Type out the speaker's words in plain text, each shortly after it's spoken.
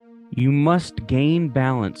You must gain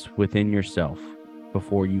balance within yourself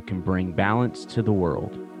before you can bring balance to the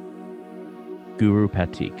world. Guru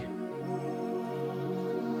Patik.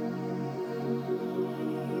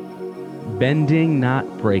 Bending, Not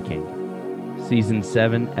Breaking. Season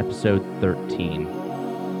 7, Episode 13.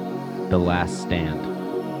 The Last Stand.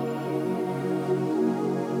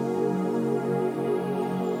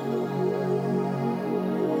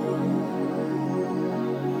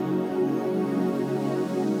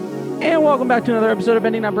 And welcome back to another episode of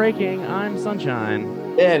Bending Not Breaking. I'm Sunshine.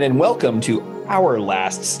 And welcome to our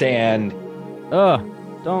last stand.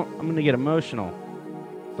 I'm gonna get emotional.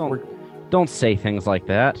 Don't say things like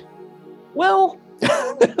that. Well,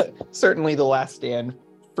 certainly the last stand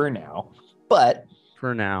for now. But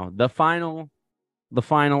for now, the final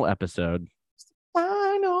episode.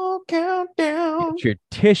 Final countdown. Get your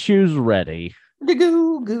tissues ready.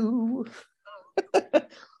 Goo goo.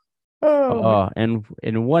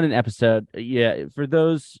 And what an episode. Yeah, for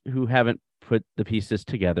those who haven't put the pieces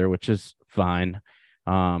together, which is fine.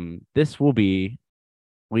 This will be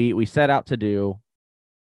we set out to do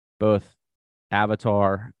both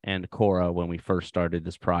Avatar and Korra when we first started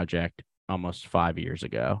this project almost 5 years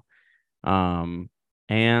ago.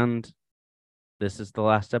 And this is the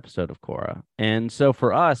last episode of Korra. And so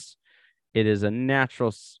for us, it is a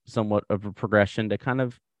natural somewhat of a progression to kind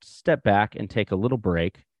of step back and take a little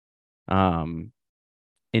break.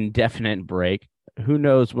 Indefinite break. Who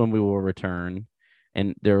knows when we will return?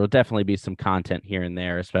 And there will definitely be some content here and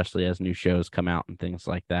there, especially as new shows come out and things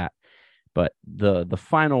like that. But the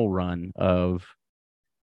final run of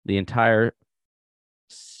the entire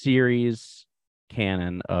series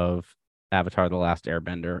canon of Avatar: The Last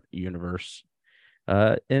Airbender universe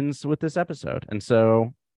ends with this episode. And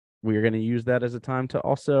so we're going to use that as a time to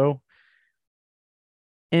also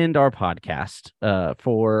end our podcast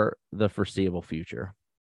for the foreseeable future.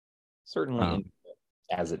 Certainly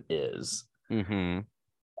as it is. Mm-hmm.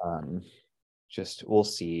 Just we'll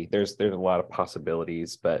see. There's a lot of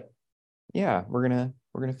possibilities, but yeah, we're gonna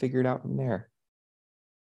figure it out from there.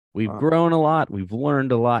 We've grown a lot. We've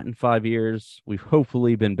learned a lot in 5 years. We've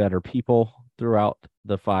hopefully been better people throughout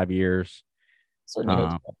the 5 years.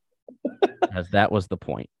 Certainly, as that was the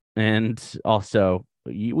point. And also,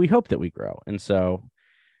 we hope that we grow. And so,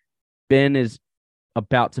 Ben is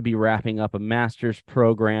about to be wrapping up a master's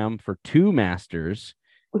program for 2 masters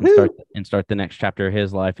and start the next chapter of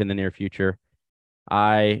his life in the near future.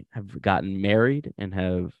 I have gotten married and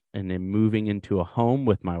am moving into a home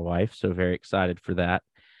with my wife. So very excited for that.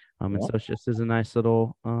 And so it's just as a nice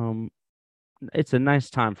little, it's a nice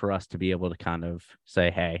time for us to be able to kind of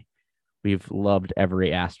say, hey, we've loved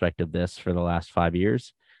every aspect of this for the last 5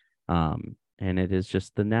 years. And it is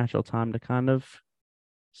just the natural time to kind of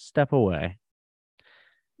step away.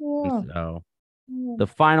 Yeah. And so the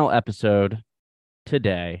final episode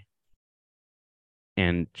today,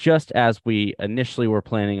 and just as we initially were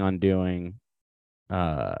planning on doing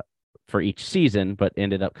for each season, but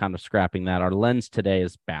ended up kind of scrapping that, our lens today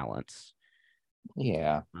is balance.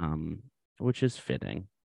 Yeah. Which is fitting.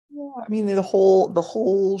 Yeah, I mean the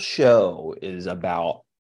whole show is about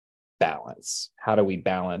balance. How do we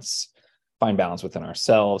find balance within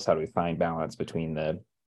ourselves? How do we find balance between the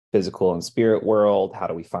physical and spirit world? How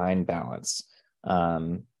do we find balance?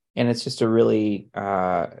 And it's just a really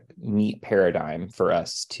neat paradigm for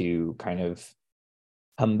us to kind of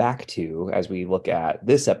come back to as we look at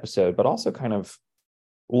this episode, but also kind of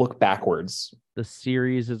look backwards. The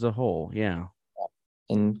series as a whole, yeah.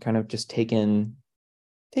 And kind of just take in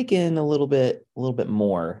a little bit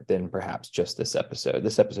more than perhaps just this episode.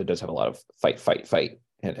 This episode does have a lot of fight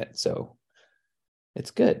in it, so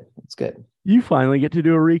it's good. It's good. You finally get to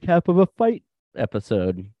do a recap of a fight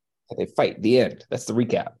episode. They fight, the end. That's the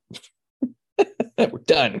recap. We're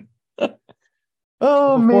done.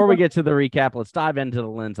 Before we get to the recap, let's dive into the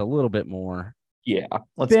lens a little bit more. Yeah.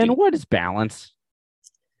 Ben, what is balance?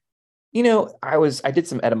 You know, I did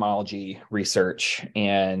some etymology research,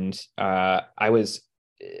 and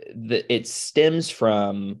it stems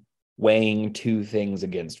from weighing 2 things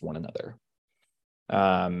against one another.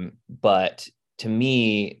 But to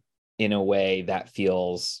me, in a way, that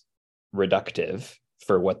feels reductive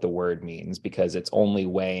for what the word means, because it's only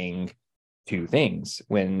weighing 2 things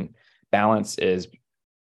when balance is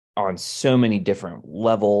on so many different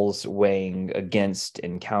levels, weighing against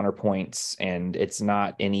and counterpoints, and it's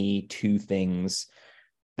not any 2 things.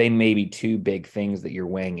 They may be 2 big things that you're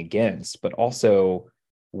weighing against, but also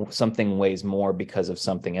something weighs more because of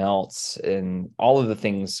something else, and all of the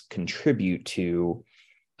things contribute to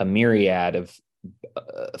a myriad of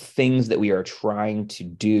things that we are trying to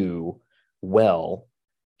do well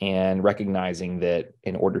and recognizing that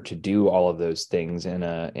in order to do all of those things in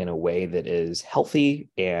a way that is healthy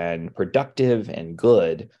and productive and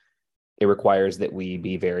good, it requires that we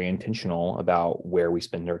be very intentional about where we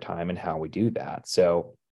spend our time and how we do that.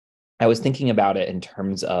 So I was thinking about it in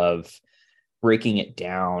terms of breaking it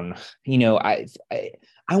down. I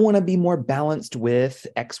want to be more balanced with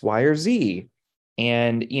X, Y, or Z.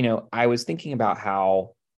 And I was thinking about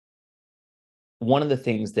how one of the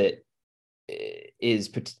things that is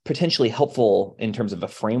potentially helpful in terms of a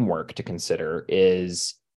framework to consider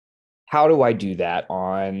is, how do I do that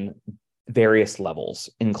on various levels,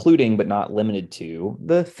 including but not limited to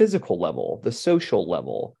the physical level, the social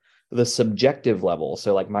level, the subjective level.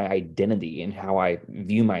 So like my identity and how I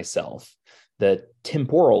view myself, the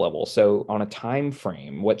temporal level. So on a time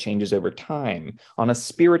frame, what changes over time, on a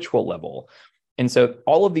spiritual level. And so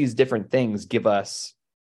all of these different things give us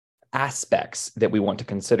aspects that we want to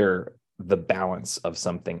consider the balance of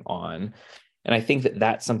something on. And I think that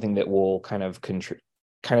that's something that we'll kind of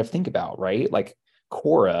think about, right? Like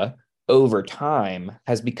Cora over time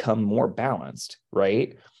has become more balanced,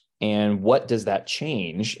 right? And what does that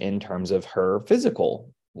change in terms of her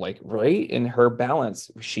physical, like, right? In her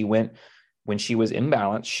balance, when she was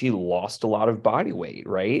imbalanced, she lost a lot of body weight,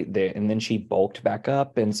 right? And then she bulked back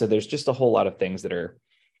up. And so there's just a whole lot of things that are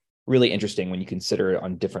really interesting when you consider it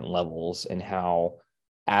on different levels, and how,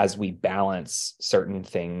 as we balance, certain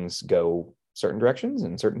things go certain directions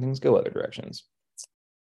and certain things go other directions.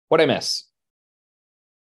 What I miss?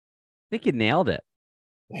 I think you nailed it.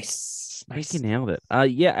 Nice. I think you nailed it.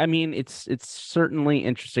 Yeah, I mean, it's certainly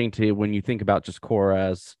interesting to, when you think about just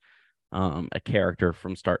Cora as a character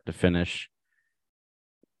from start to finish,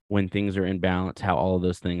 when things are in balance, how all of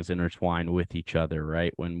those things intertwine with each other,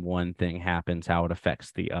 right? When one thing happens, how it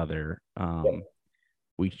affects the other.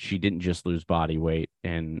 She didn't just lose body weight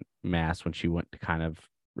and mass when she went to kind of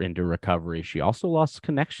into recovery. She also lost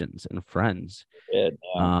connections and friends,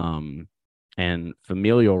 and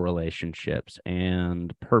familial relationships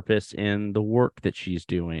and purpose in the work that she's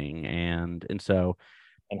doing. And so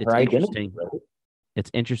And it's her identity, interesting. right?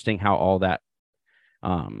 It's interesting how all that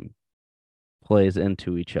plays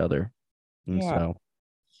into each other. And Yeah. so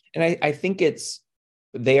And I think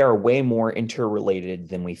they are way more interrelated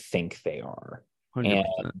than we think they are. And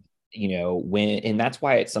 100%. and that's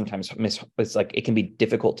why it's sometimes it's like it can be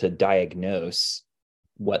difficult to diagnose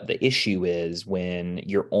what the issue is when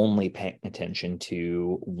you're only paying attention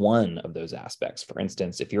to one of those aspects. For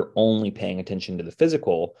instance, if you're only paying attention to the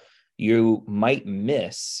physical, you might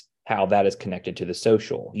miss how that is connected to the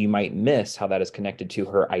social. You might miss how that is connected to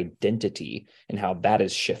her identity and how that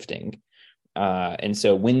is shifting. And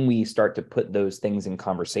so when we start to put those things in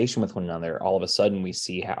conversation with one another, all of a sudden we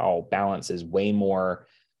see how balance is way more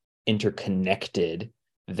interconnected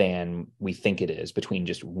than we think it is between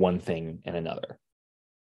just one thing and another.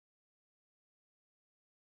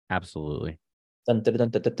 Absolutely. Dun, dun, dun,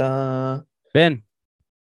 dun, dun, dun. Ben,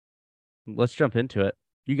 let's jump into it.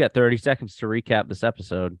 You got 30 seconds to recap this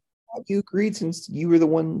episode. You agreed, since you were the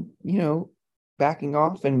one, backing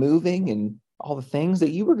off and moving and all the things,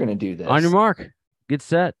 that you were going to do On your this. mark, get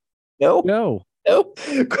set, Nope. go. Nope.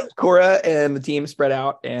 Cora and the team spread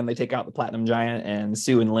out and they take out the Platinum Giant, and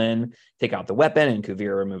Sue and Lynn take out the weapon, and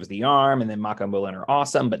Kuvira removes the arm, and then Mako and Bolin are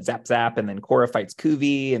awesome, but zap zap, and then Cora fights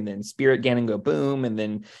Kuvi, and then Spirit Ganon go boom, and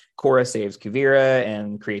then Cora saves Kuvira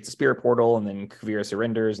and creates a spirit portal, and then Kuvira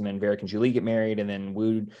surrenders, and then Varric and Julie get married, and then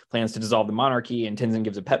Wood plans to dissolve the monarchy, and Tenzin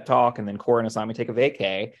gives a pep talk, and then Cora and Asami take a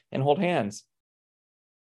vacay and hold hands.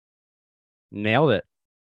 Nailed it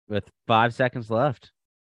with 5 seconds left.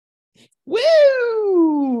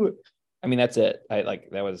 Woo! I mean, that's it.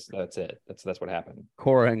 That's it. That's what happened.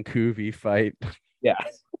 Cora and Kuvi fight. Yeah.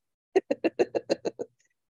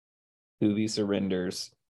 Kuvi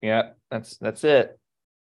surrenders. Yeah, that's it.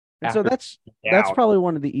 And so that's probably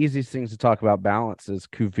one of the easiest things to talk about balance, is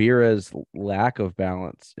Kuvira's lack of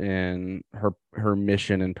balance in her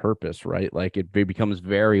mission and purpose, right? Like it becomes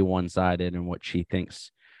very one-sided in what she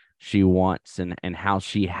thinks she wants and how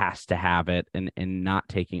she has to have it, and not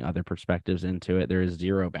taking other perspectives into it. There is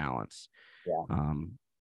zero balance. Yeah.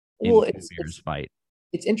 In Kuvira's fight.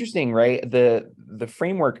 It's interesting, right? The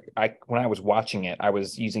framework, when I was watching it, I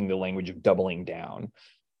was using the language of doubling down.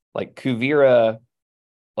 Like Kuvira,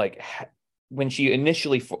 like when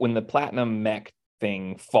the platinum mech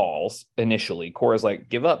thing falls initially, Cora's like,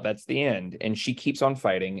 give up, that's the end. And she keeps on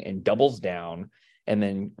fighting and doubles down, and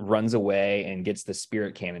then runs away and gets the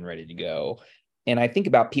spirit cannon ready to go. And I think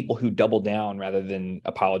about people who double down rather than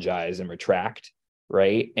apologize and retract,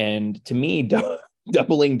 right? And to me,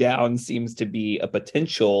 doubling down seems to be a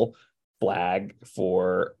potential flag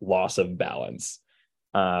for loss of balance.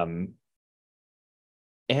 Um,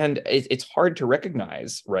 and it's hard to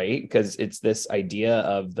recognize, right? Because it's this idea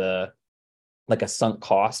of the like a sunk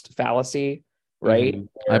cost fallacy, right?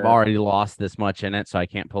 Mm-hmm. I've Where already lost this much in it, so I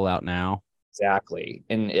can't pull out now. exactly.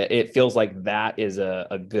 And it feels like that is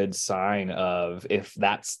a good sign of, if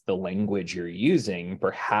that's the language you're using,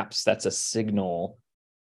 perhaps that's a signal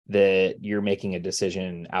that you're making a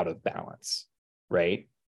decision out of balance, right?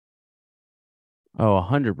 Oh,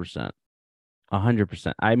 100%.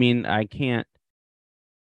 100%. I mean, I can't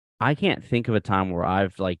think of a time where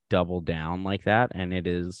I've like doubled down like that and it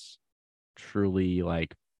is truly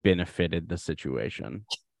like benefited the situation.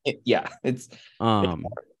 Yeah, it's Um,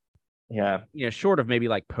 yeah. short of maybe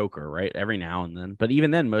like poker, right? Every now and then, but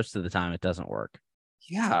even then, most of the time it doesn't work.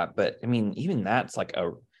 Yeah, but I mean, even that's like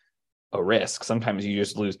a risk. Sometimes you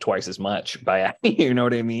just lose twice as much by you know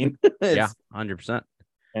what I mean? Yeah, It's 100%.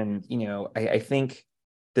 and I think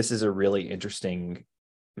this is a really interesting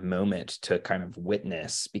moment to kind of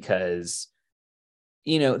witness, because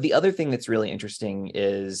the other thing that's really interesting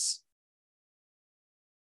is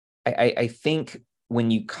I think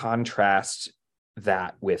when you contrast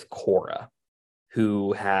that with Cora,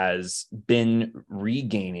 who has been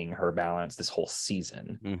regaining her balance this whole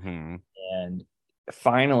season Mm-hmm. and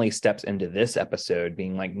finally steps into this episode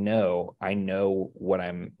being like, no, I know what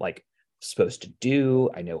I'm like supposed to do.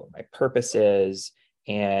 I know what my purpose is.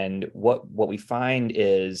 And what we find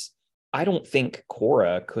is, I don't think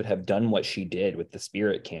Cora could have done what she did with the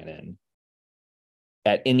spirit cannon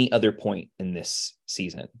at any other point in this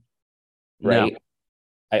season, No. right?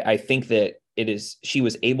 I think that she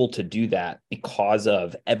was able to do that because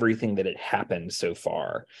of everything that had happened so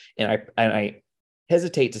far. And I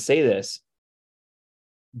hesitate to say this,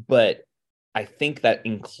 but I think that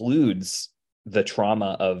includes the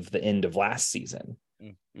trauma of the end of last season,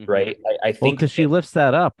 Mm-hmm. right? I Well, think because she lifts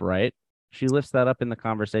that up, right? She lifts that up in the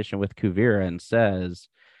conversation with Kuvira and says,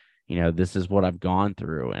 this is what I've gone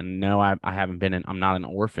through. And no, I haven't I'm not an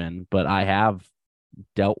orphan, but I have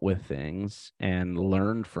dealt with things and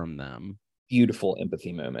learned from them. beautiful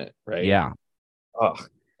empathy moment, right? Yeah, Oh,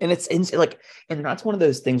 and it's like, and that's one of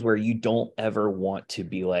those things where you don't ever want to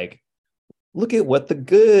be like, look at what the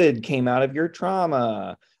good came out of your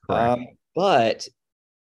trauma. correct. But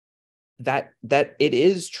that it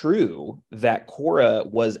is true that Cora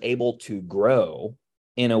was able to grow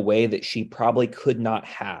in a way that she probably could not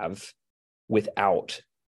have without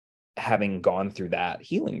having gone through that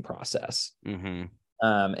healing process. Mm-hmm.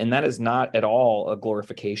 And that is not at all a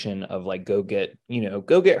glorification of like, go get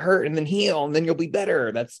hurt and then heal and then you'll be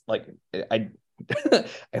better. That's like, I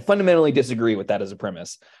I fundamentally disagree with that as a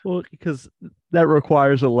premise. Well, because that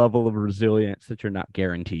requires a level of resilience that you're not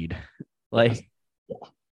guaranteed. Yes. Like,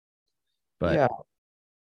 but Yeah, but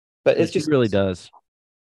but it's she just really does.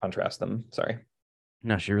 contrast them. Sorry.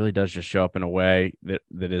 No, she really does just show up in a way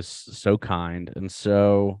that is so kind and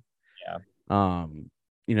so Yeah. um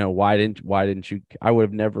why didn't you I would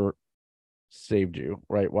have never saved you,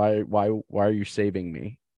 right? Why are you saving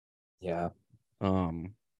me? Yeah.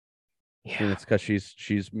 Um and Yeah. it's because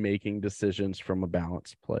she's making decisions from a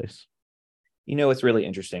balanced place. It's really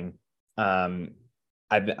interesting. Um,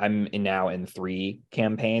 I'm now in 3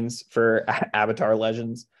 campaigns for Avatar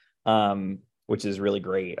Legends, which is really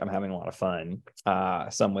great. I'm having a lot of fun.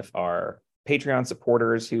 Some with our Patreon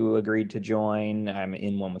supporters who agreed to join. I'm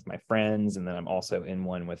in one with my friends, and then I'm also in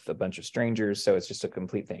one with a bunch of strangers. So it's just a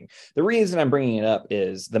complete thing. The reason I'm bringing it up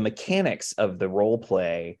is the mechanics of the role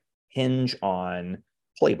play hinge on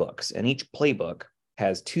playbooks, and each playbook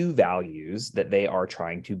has 2 values that they are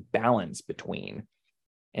trying to balance between.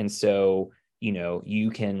 And so,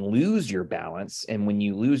 you can lose your balance. And when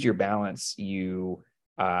you lose your balance, you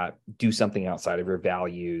do something outside of your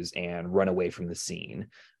values and run away from the scene.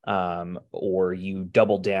 Or you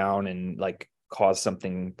double down and like cause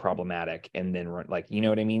something problematic and then run, like, you know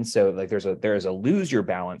what I mean? So like there is a lose your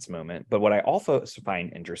balance moment. But what I also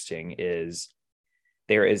find interesting is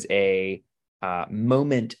there is a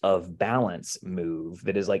moment of balance move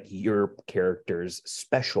that is like your character's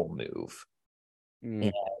special move.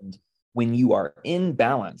 Mm, And when you are in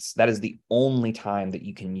balance, that is the only time that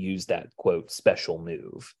you can use that quote special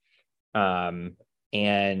move.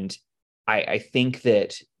 And I think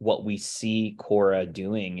that what we see Cora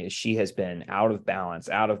doing is she has been out of balance,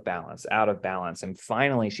 out of balance, out of balance. And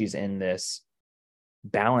finally, she's in this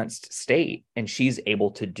balanced state and she's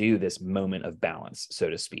able to do this moment of balance, so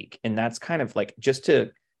to speak. And that's kind of like, just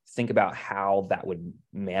to think about how that would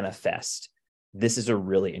manifest, this is a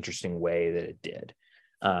really interesting way that it did.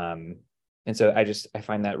 And so I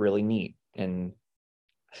find that really neat. And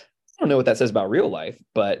don't know what that says about real life,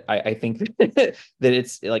 but I think that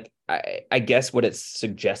it's like I guess what it's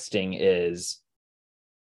suggesting is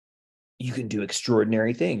you can do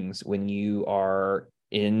extraordinary things when you are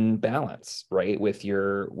in balance, right? With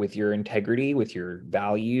your integrity, with your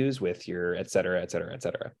values, with your et cetera, et cetera, et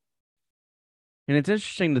cetera. And it's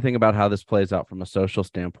interesting to think about how this plays out from a social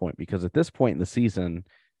standpoint, because at this point in the season,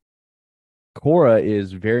 Cora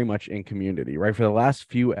is very much in community, right? For the last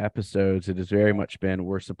few episodes, it has very much been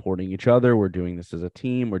we're supporting each other. We're doing this as a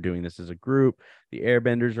team. We're doing this as a group. The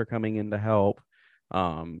airbenders are coming in to help.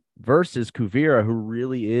 Versus Kuvira, who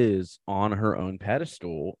really is on her own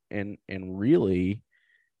pedestal and really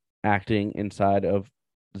acting inside of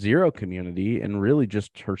zero community and really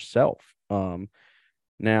just herself.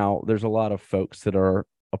 Now there's a lot of folks that are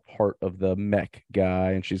a part of the mech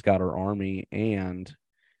guy, and she's got her army, and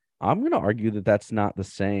I'm going to argue that that's not the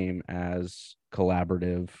same as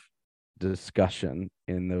collaborative discussion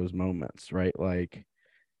in those moments, right? Like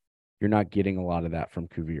you're not getting a lot of that from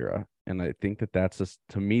Kuvira. And I think that that's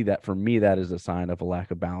to me, that for me, that is a sign of a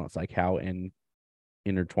lack of balance. Like how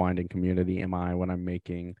intertwined in community am I when I'm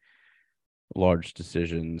making large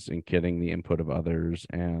decisions and getting the input of others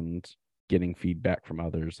and getting feedback from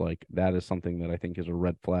others? Like that is something that I think is a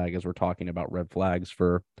red flag as we're talking about red flags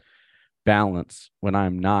for balance. When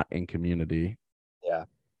I'm not in community, Yeah.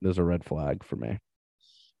 there's a red flag for me.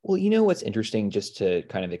 Well, you know what's interesting, just to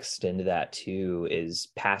kind of extend that too, is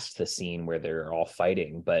past the scene where they're all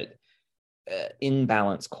fighting, but in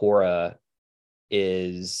balance, Cora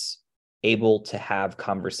is able to have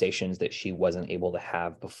conversations that she wasn't able to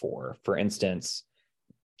have before. For instance,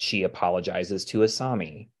 she apologizes to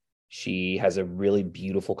Asami. She has a really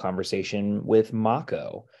beautiful conversation with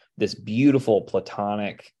Mako. This beautiful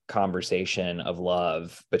platonic conversation of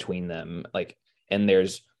love between them. Like, and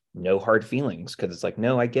there's no hard feelings because it's like,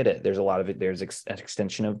 no, I get it. There's a lot of it. There's an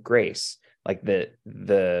extension of grace. Like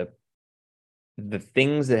the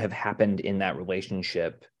things that have happened in that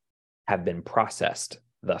relationship have been processed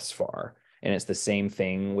thus far. And it's the same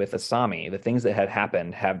thing with Asami. The things that had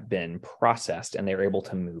happened have been processed and they're able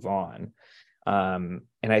to move on. And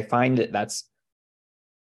I find that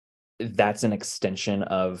that's an extension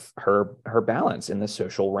of her balance in the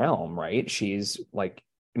social realm, right? She's like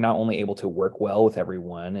not only able to work well with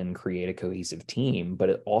everyone and create a cohesive team, but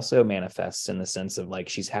it also manifests in the sense of like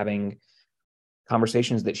she's having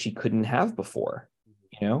conversations that she couldn't have before,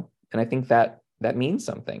 you know? And I think that that means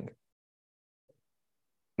something.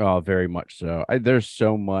 Oh, very much so. There's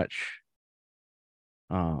so much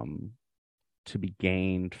um to be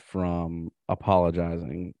gained from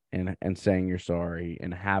apologizing and saying you're sorry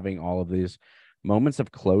and having all of these moments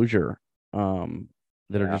of closure that are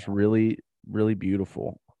Yeah. just really really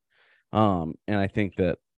beautiful. And I think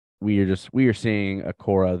that we are seeing a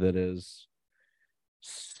Cora that is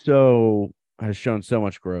so has shown so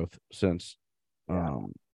much growth since Yeah.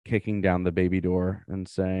 kicking down the baby door and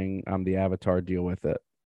saying I'm the avatar, deal with it,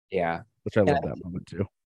 Yeah. which I And love that moment too.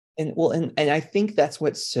 and well, and I think that's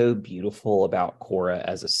what's so beautiful about Cora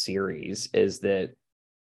as a series is that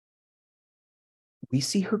we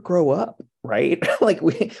see her grow up, right? Like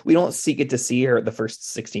we don't see get to see her the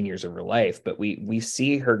first 16 years of her life, but we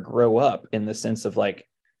see her grow up in the sense of like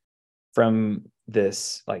from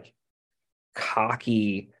this like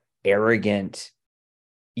cocky, arrogant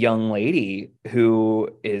young lady who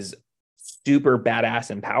is super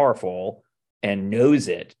badass and powerful and knows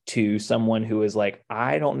it to someone who is like,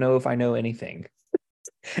 I don't know if I know anything.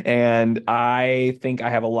 And I think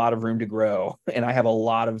I have a lot of room to grow and I have a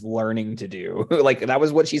lot of learning to do. Like that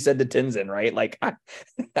was what she said to Tenzin, right? Like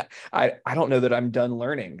I don't know that I'm done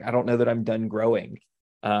learning. I don't know that I'm done growing.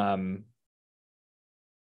 Um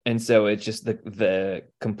and so it's just the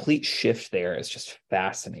complete shift there is just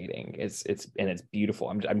fascinating. It's and it's beautiful.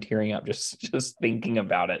 I'm tearing up just thinking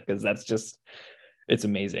about it because that's just it's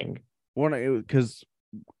amazing. One, because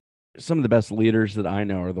some of the best leaders that I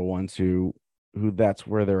know are the ones who that's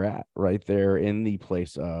where they're at, right? They're in the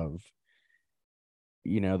place of,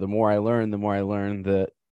 the more I learn, that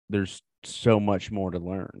there's so much more to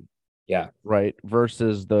learn, Yeah. right?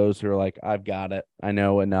 Versus those who are like, I've got it, I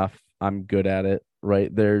know enough, I'm good at it, right?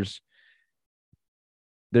 There is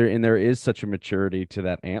such a maturity to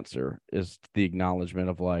that answer, is the acknowledgement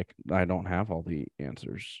of like, I don't have all the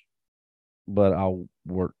answers, but I'll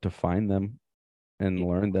work to find them and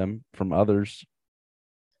learn them from others.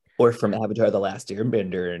 Or from Avatar: The Last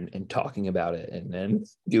Airbender and talking about it and then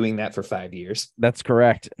doing that for 5 years. That's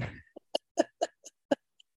correct.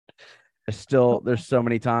 There's so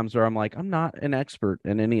many times where I'm like, I'm not an expert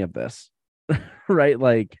in any of this. Right?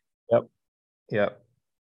 Like Yep. Yep.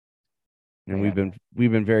 And Man.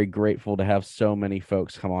 we've been very grateful to have so many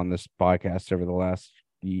folks come on this podcast over the last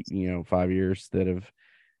 5 years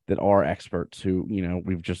that are experts who,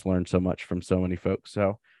 we've just learned so much from so many folks.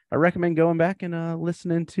 So I recommend going back and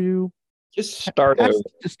listening to Just start over. past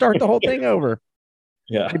to start the whole thing over.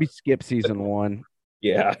 Yeah. Maybe skip season one.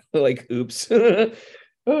 Yeah. Like, oops.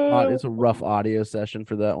 It's a rough audio session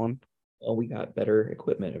for that one. Well, we got better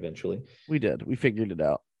equipment eventually. We did. We figured it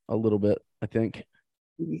out a little bit, I think.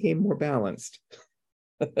 We became more balanced.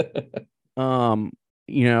 Um,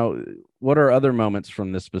 what are other moments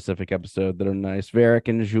from this specific episode that are nice? Varric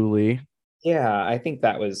and Julie. Yeah, I think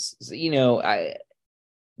that was, I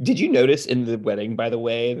did you notice in the wedding, by the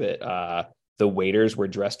way, that the waiters were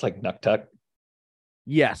dressed like Nuktuk?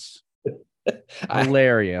 Yes. I,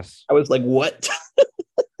 Hilarious. I was like, what?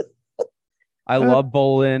 I love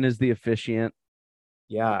Bolin as the officiant.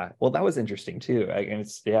 Yeah, well, that was interesting too. And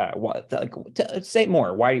it's What? Like, say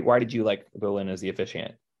more. Why did you like Berlin as the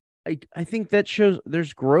officiant? I think that shows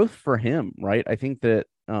there's growth for him, right? I think that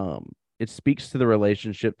it speaks to the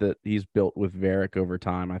relationship that he's built with Varric over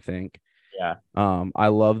time, I think. Yeah. I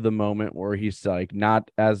love the moment where he's like not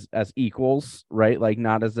as equals, right? Like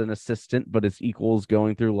not as an assistant, but as equals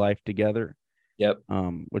going through life together. Yep.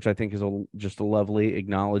 Which I think is just a lovely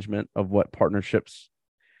acknowledgement of what partnerships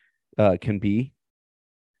can be.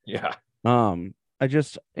 Yeah. I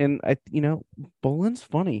just and I Bolin's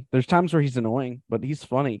funny. There's times where he's annoying, but he's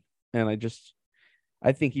funny, and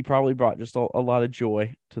I think he probably brought just a lot of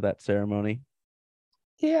joy to that ceremony.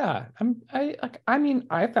 Yeah. I mean,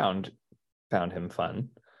 I found him fun.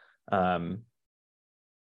 Um,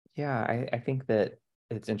 yeah, I think that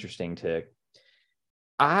it's interesting to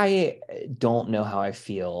I don't know how I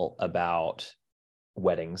feel about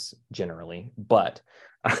weddings generally, but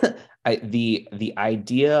the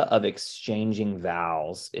idea of exchanging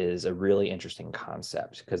vows is a really interesting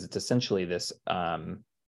concept because it's essentially this I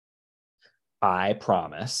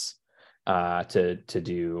promise to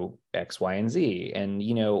do X, Y, and Z. And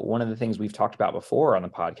one of the things we've talked about before on the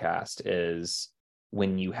podcast is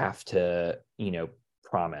when you have to,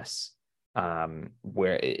 promise,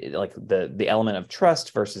 where like the element of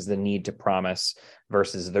trust versus the need to promise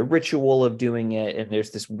versus the ritual of doing it. And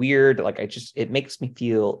there's this weird, like, it makes me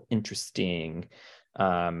feel interesting,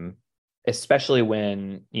 especially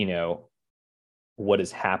when what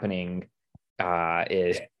is happening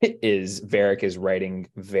is Varric is writing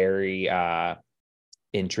very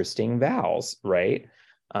interesting vows, right?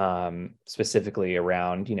 Specifically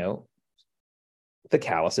around, the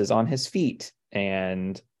calluses on his feet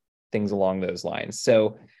and things along those lines.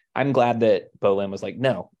 So I'm glad that Bolin was like,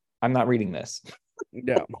 no, I'm not reading this.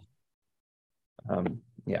 Yeah.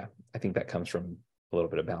 Yeah, I think that comes from a little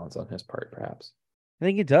bit of balance on his part, perhaps. I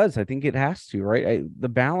think it does. I think it has to, right? The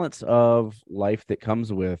balance of life that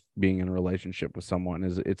comes with being in a relationship with someone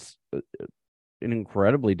it's an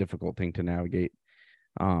incredibly difficult thing to navigate,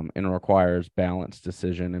 and requires balanced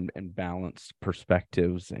decision and balanced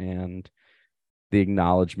perspectives and the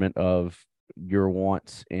acknowledgement of your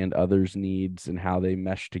wants and others' needs and how they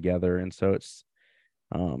mesh together. And so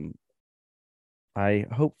um, I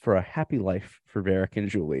hope for a happy life for Varric and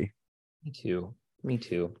Julie. Me too. Me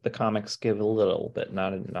too. The comics give a little, but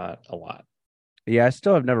not a lot. Yeah, I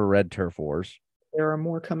still have never read Turf Wars. There are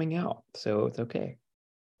more coming out, so it's okay.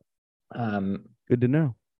 Good to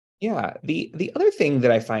know. Yeah, the other thing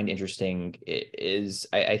that I find interesting is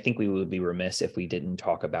I think we would be remiss if we didn't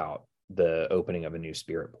talk about the opening of a new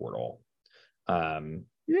spirit portal.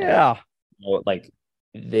 Yeah. Like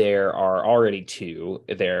there are already two.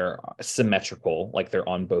 They're symmetrical, like they're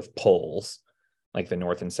on both poles, like the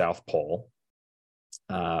North and South Pole.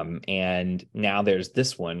 And now there's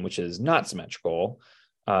this one, which is not symmetrical.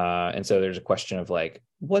 And so there's a question of like,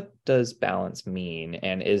 what does balance mean?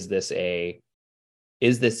 And is this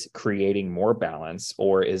creating more balance,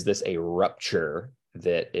 or is this a rupture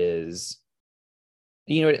that is,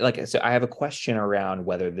 like, so I have a question around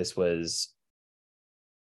whether this was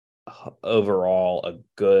overall a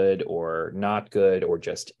good or not good or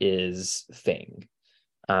just is thing.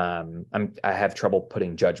 I have trouble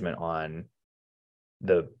putting judgment on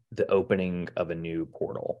the opening of a new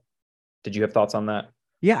portal. Did you have thoughts on that?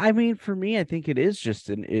 Yeah, I mean, for me, I think it is just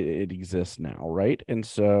it exists now, right? And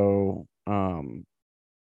so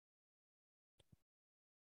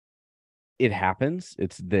it happens.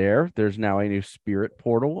 It's there. There's now a new spirit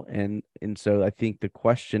portal, and so I think the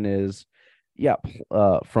question is, yeah,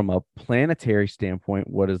 from a planetary standpoint,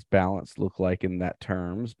 what does balance look like in that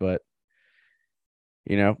terms? But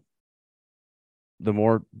the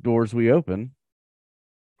more doors we open,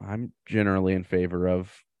 I'm generally in favor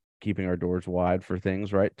of keeping our doors wide for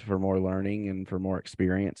things, right? For more learning and for more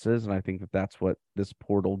experiences. And I think that that's what this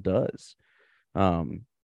portal does. Um,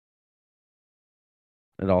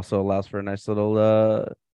 it also allows for a nice little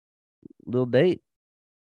date.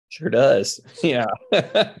 Sure does. Yeah.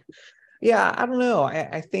 Yeah, I don't know.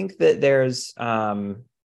 I think that there's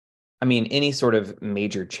I mean, any sort of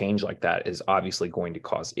major change like that is obviously going to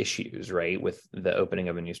cause issues, right? With the opening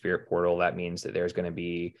of a new spirit portal, that means that there's going to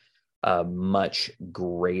be a much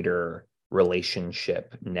greater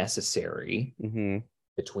relationship necessary Mm-hmm.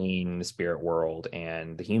 between the spirit world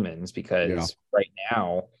and the humans, Yeah. because right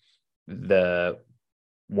now the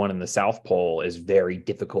one in the South Pole is very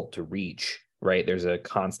difficult to reach, right? There's a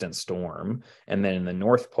constant storm. And then in the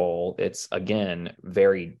North Pole, it's again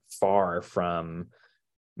very far from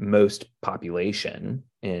most population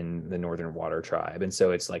in the Northern Water Tribe. And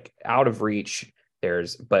so it's like out of reach.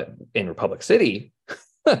 But in Republic City,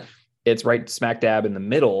 it's right smack dab in the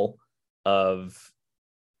middle of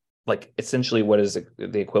like essentially what is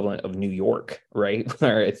the equivalent of New York, right?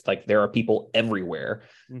 Where it's like there are people everywhere.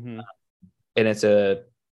 Mm-hmm. And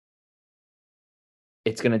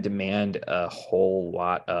it's going to demand a whole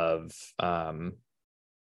lot of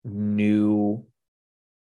new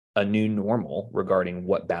a new normal regarding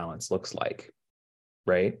what balance looks like,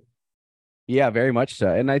 right? Yeah, very much so.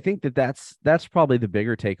 And I think that that's probably the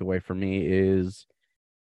bigger takeaway for me is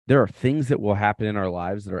there are things that will happen in our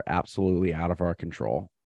lives that are absolutely out of our control.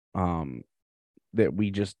 Um, that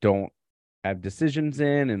we just don't have decisions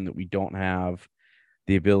in and that we don't have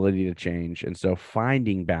the ability to change. And so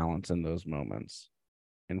finding balance in those moments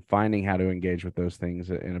and finding how to engage with those things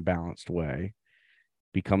in a balanced way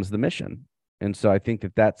becomes the mission. And so I think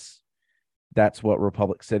that that's what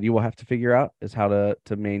Republic City will have to figure out is how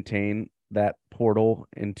to maintain that portal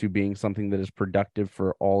into being something that is productive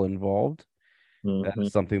for all involved. Mm-hmm.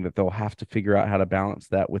 That's something that they'll have to figure out how to balance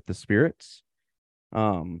that with the spirits.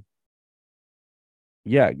 Um,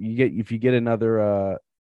 yeah, if you get another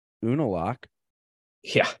Unalaq,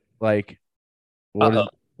 Yeah. like what is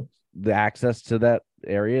Uh-oh. the access to that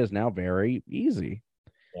area is now very easy.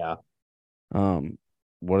 Yeah. Um,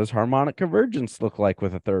 what does harmonic convergence look like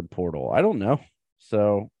with a third portal? I don't know.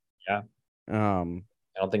 So, Yeah. um,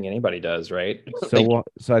 I don't think anybody does, right? so Like,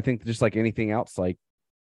 so I think just like anything else, like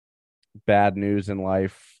bad news in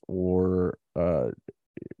life or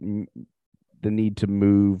the need to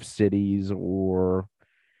move cities or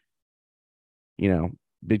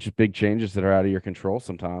big changes that are out of your control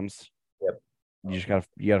sometimes yep. you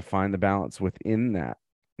gotta find the balance within that.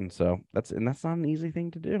 And so that's not an easy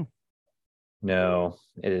thing to do. No,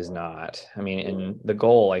 it is not. I mean, and the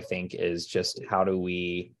goal, I think, is just how do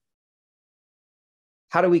we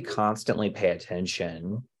constantly pay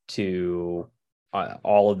attention to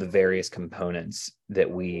all of the various components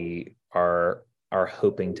that we are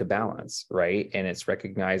hoping to balance, right? And it's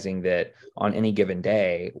recognizing that on any given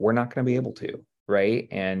day we're not going to be able to, right?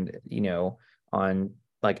 And on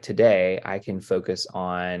like today I can focus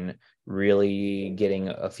on really getting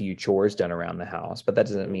a few chores done around the house, but that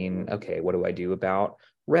doesn't mean, okay, what do I do about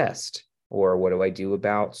rest, or what do I do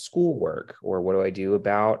about schoolwork, or what do I do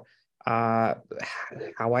about uh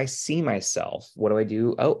how I see myself. What do I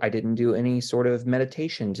do? Oh, I didn't do any sort of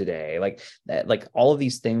meditation today. Like that, like all of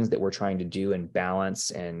these things that we're trying to do and balance.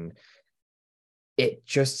 And it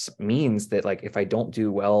just means that like if I don't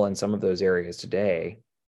do well in some of those areas today,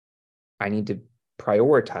 I need to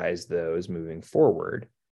prioritize those moving forward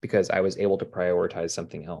because I was able to prioritize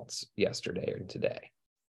something else yesterday or today.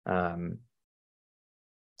 Um,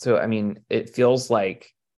 so I mean, it feels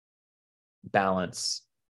like balance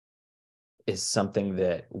is something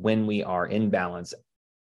that when we are in balance,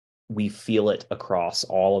 we feel it across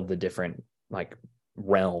all of the different like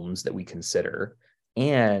realms that we consider.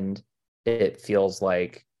 And it feels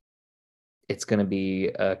like it's going to be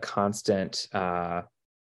a constant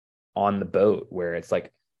on the boat where it's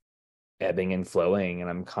like ebbing and flowing, and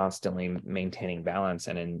I'm constantly maintaining balance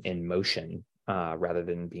and in motion rather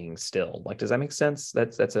than being still. Like, does that make sense?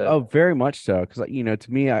 That's a Oh, very much so. Because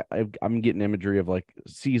to me, I'm getting imagery of like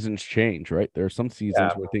seasons change, right? There are some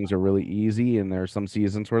seasons yeah. where things are really easy, and there are some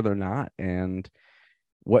seasons where they're not. And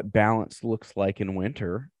what balance looks like in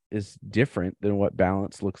winter is different than what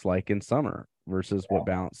balance looks like in summer versus what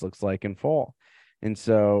balance looks like in fall. And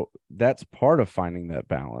so that's part of finding that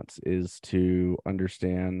balance is to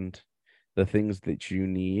understand the things that you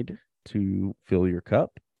need to fill your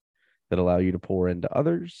cup that allow you to pour into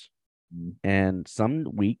others. And some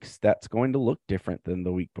weeks that's going to look different than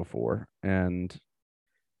the week before. And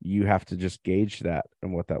you have to just gauge that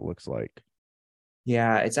and what that looks like.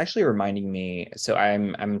 Yeah, it's actually reminding me. So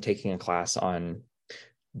I'm taking a class on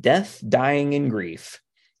death, dying, and grief.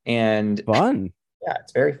 And Fun. yeah,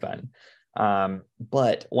 it's very fun.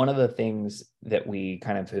 But one of the things that we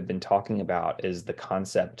kind of have been talking about is the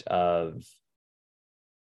concept of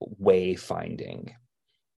wayfinding.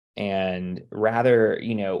 And rather,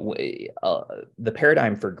 the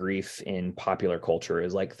paradigm for grief in popular culture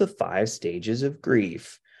is like the 5 stages of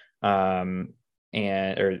grief. Um,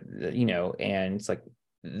 and it's like,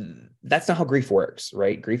 that's not how grief works,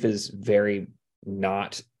 right? Grief is very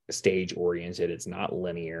not stage oriented. It's not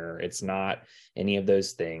linear. It's not any of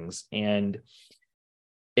those things. And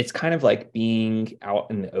it's kind of like being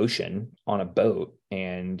out in the ocean on a boat,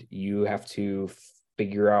 and you have to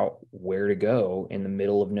figure out where to go in the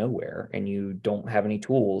middle of nowhere, and you don't have any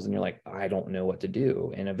tools, and you're like, I don't know what to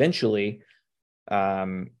do. And eventually,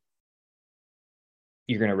 um,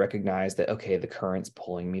 you're going to recognize that, okay, the current's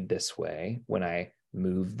pulling me this way. When I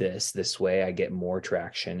move this way, I get more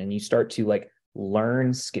traction, and you start to like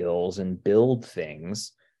learn skills and build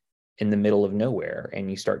things in the middle of nowhere, and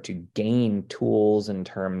you start to gain tools in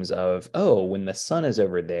terms of, oh, when the sun is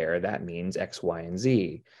over there, that means X, Y, and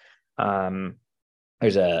Z. um,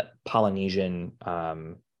 there's a Polynesian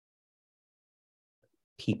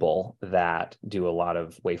people that do a lot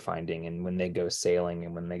of wayfinding, and when they go sailing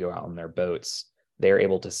and when they go out on their boats, they're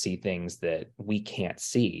able to see things that we can't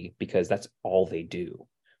see because that's all they do.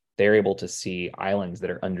 They're able to see islands that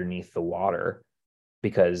are underneath the water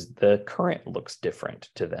because the current looks different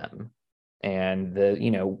to them, and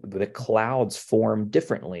the clouds form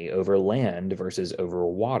differently over land versus over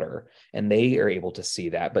water, and they are able to see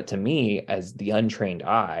that. But to me, as the untrained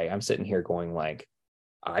eye, I'm sitting here going like,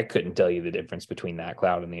 I couldn't tell you the difference between that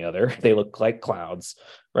cloud and the other. They look like clouds,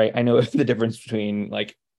 right? I know the difference between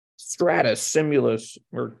like stratus, simulus,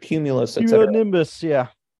 or cumulus, etc. Nimbus, yeah.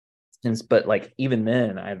 But like even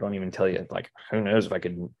then, I don't even tell you, like, who knows if I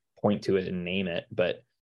could point to it and name it. But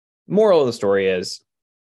moral of the story is,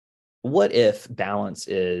 what if balance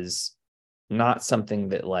is not something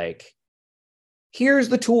that like, here's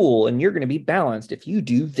the tool and you're going to be balanced if you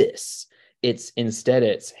do this. It's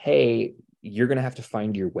hey, you're going to have to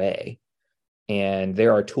find your way. And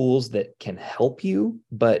there are tools that can help you,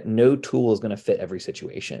 but no tool is going to fit every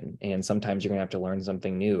situation. And sometimes you're going to have to learn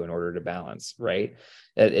something new in order to balance, right?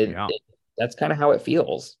 Yeah. That's kind of how it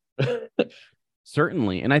feels.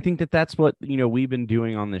 Certainly. And I think that that's what, we've been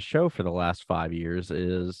doing on this show for the last 5 years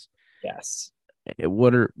is Yes. how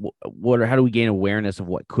do we gain awareness of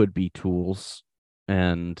what could be tools,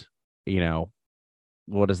 and,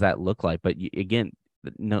 what does that look like? But again,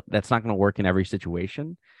 no, that's not going to work in every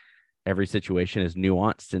situation. Every situation is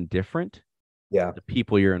nuanced and different. Yeah. The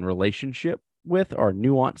people you're in relationship with are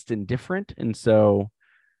nuanced and different. And so,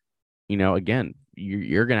 again,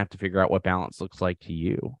 you're going to have to figure out what balance looks like to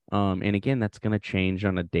you. And again, that's going to change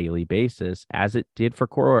on a daily basis, as it did for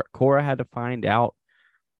Cora. Cora had to find out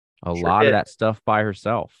a Sure lot of did. that stuff by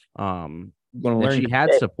herself. I'm going to And learn she had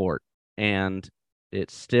today. support, and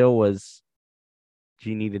it still was,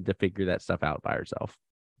 she needed to figure that stuff out by herself.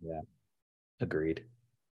 Yeah. Agreed.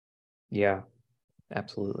 Yeah,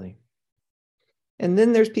 absolutely. And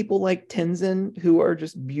then there's people like Tenzin who are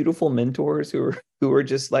just beautiful mentors who are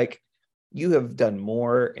just like, you have done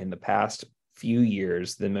more in the past few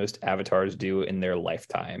years than most avatars do in their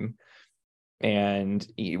lifetime. And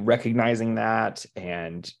recognizing that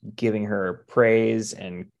and giving her praise,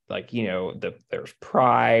 and like, there's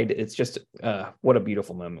pride. It's just what a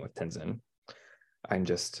beautiful moment with Tenzin. I'm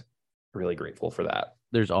just really grateful for that.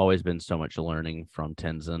 There's always been so much learning from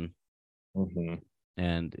Tenzin. Mm-hmm.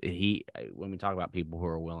 And when we talk about people who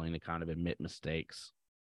are willing to kind of admit mistakes,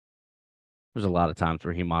 there's a lot of times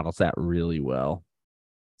where he models that really well.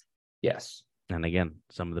 Yes. And again,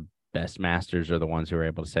 some of the best masters are the ones who are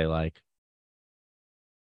able to say, like,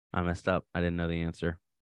 I messed up. I didn't know the answer.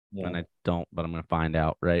 Yeah. And I don't, but I'm going to find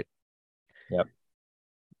out, right? Yep.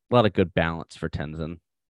 A lot of good balance for Tenzin.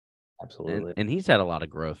 Absolutely. And he's had a lot of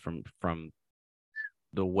growth from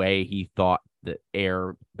the way he thought that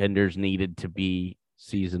air benders needed to be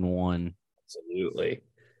season 1 Absolutely.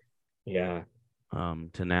 Yeah.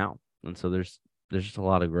 to now. And so there's just a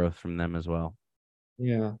lot of growth from them as well.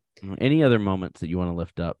 Yeah. Any other moments that you want to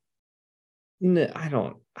lift up? No, I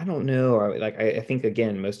don't know. Like, I think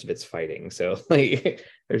again, most of it's fighting. So like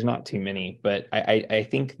there's not too many, but I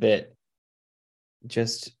think that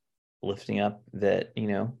just lifting up that,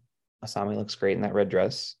 Asami looks great in that red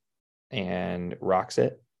dress and rocks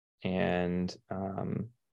it. And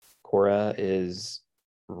Korra is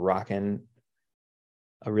rocking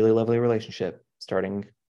a really lovely relationship starting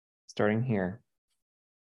here.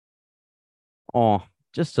 Oh,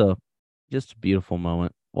 just a just a beautiful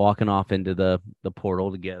moment. Walking off into the portal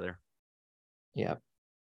together. Yeah.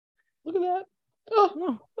 Look at that.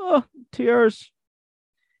 Oh, Tears.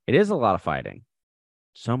 It is a lot of fighting.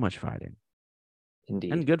 So much fighting and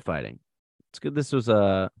indeed. good fighting. It's good. This was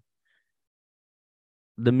the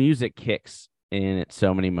music kicks in at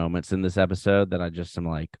so many moments in this episode that I just am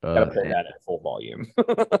like, Gotta play that at full volume.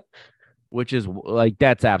 which is like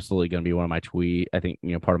that's absolutely going to be one of my tweet. I think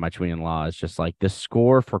part of my tweet in law is just like the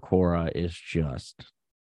score for Korra is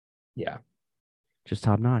Yeah. just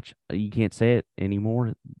top notch. You can't say it any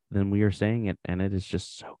more than we are saying it, and it is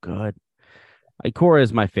just so good. Like, Korra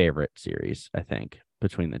is my favorite series, I think,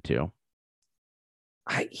 between the two.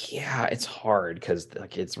 Yeah, it's hard because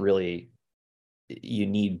like it's really you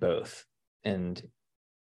need both. And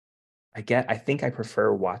I think I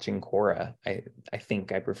prefer watching Korra. I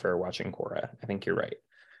think I prefer watching Korra. I think you're right.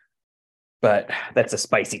 But that's a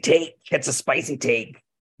spicy take. It's a spicy take.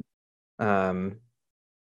 Um,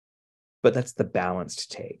 but that's the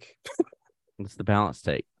balanced take. It's the balanced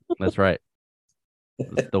take. That's right.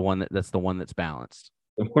 That's the one that's balanced.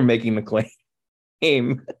 We're making the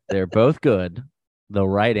claim. They're both good. The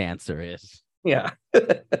right answer is. Yeah.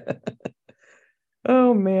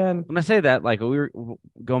 Oh man. When I say that, like we were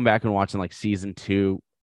going back and watching like season 2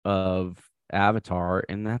 of Avatar,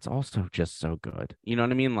 and that's also just so good. You know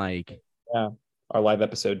what I mean? Like, Yeah. Our live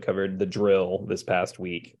episode covered the drill this past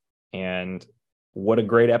week. And what a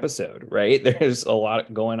great episode, right? There's a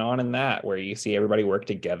lot going on in that where you see everybody work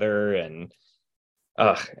together and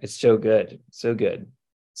it's so good. So good.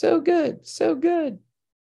 So good. So good.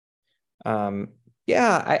 Um,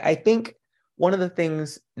 yeah, I think one of the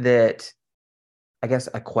things that I guess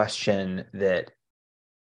a question that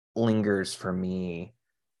lingers for me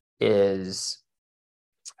is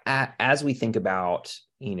as we think about,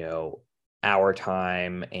 our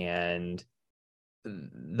time and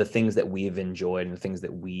the things that we've enjoyed and the things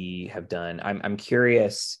that we have done, I'm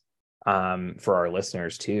curious for our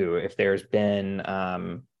listeners too, if there's been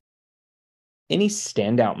any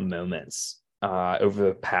standout moments over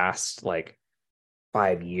the past like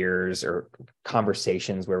 5 years or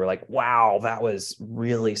conversations where we're like, wow, that was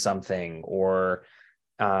really something, or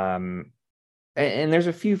and there's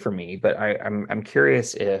a few for me, but I'm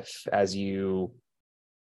curious if as you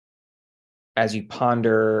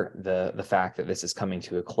ponder the fact that this is coming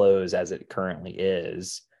to a close as it currently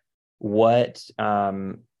is, what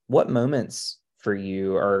moments for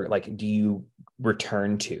you are like do you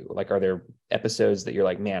return to? Like, are there episodes that you're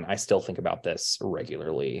like, man, I still think about this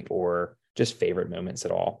regularly, or just favorite moments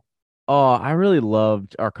at all? oh, I really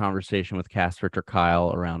loved our conversation with Casper or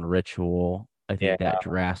Kyle around ritual. I Yeah, think that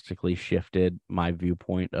drastically shifted my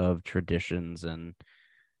viewpoint of traditions and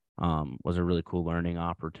was a really cool learning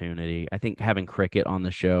opportunity. I think having Cricket on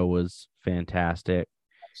the show was fantastic.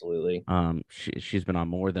 absolutely. She's been on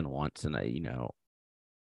more than once, and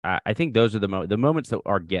I think those are the moments that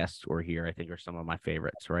our guests were here. I think are some of my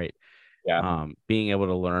favorites. Right, Yeah, being able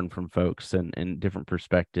to learn from folks and different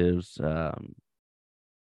perspectives.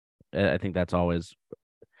 I think that's always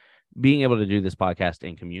being able to do this podcast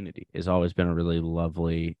in community has always been a really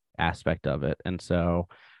lovely aspect of it. And so,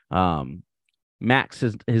 Max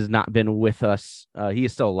has not been with us. He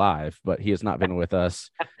is still alive, but he has not been with us.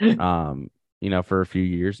 it For a few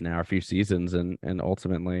years now, a few seasons, and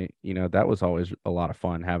ultimately, that was always a lot of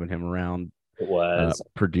fun having him around, was.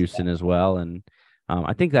 producing as well. And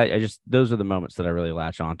I think that those are the moments that I really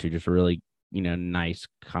latch onto, just really, nice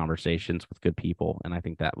conversations with good people. And I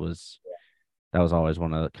think that was always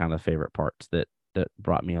one of the kind of favorite parts that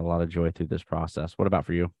brought me a lot of joy through this process. What about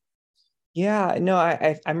for you? Yeah, no,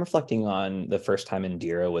 I'm reflecting on the first time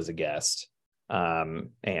Indira was a guest.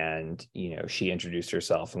 And she introduced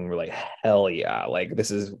herself and we're like, hell yeah, like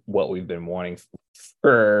this is what we've been wanting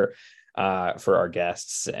for our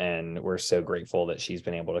guests. And we're so grateful that she's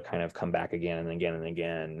been able to kind of come back again and again and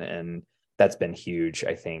again. And that's been huge,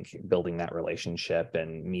 I think, building that relationship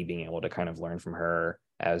and me being able to kind of learn from her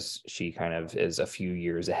as she kind of is a few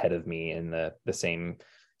years ahead of me in the same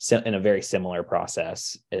in a very similar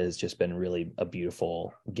process has just been really a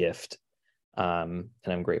beautiful gift. And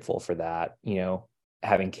I'm grateful for that.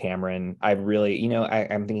 Having Cameron, I really,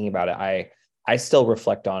 I'm thinking about it. I still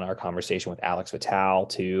reflect on our conversation with Alex Vitale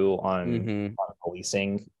too Mm-hmm. on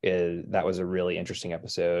policing. That was a really interesting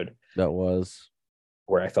episode That was.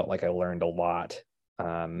 where I felt like I learned a lot.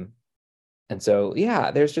 And so, yeah,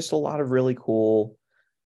 there's just a lot of really cool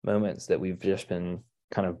moments that we've just been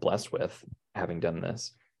kind of blessed with having done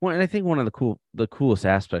this. Well, and I think one of the coolest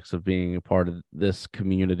aspects of being a part of this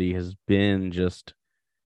community has been just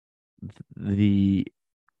the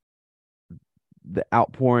the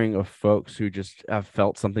outpouring of folks who just have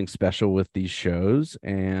felt something special with these shows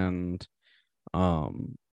and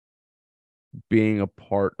um being a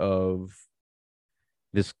part of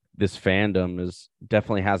this fandom is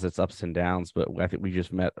definitely has its ups and downs, but I think we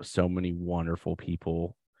just met so many wonderful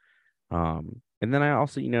people. And then I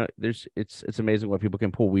also, there's it's amazing what people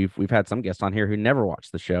can pull. We've had some guests on here who never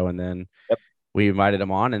watched the show, and then Yep. we invited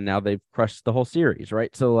them on, and now they've crushed the whole series,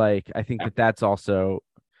 right? So like, I think Yeah. that that's also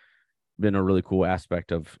been a really cool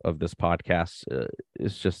aspect of this podcast.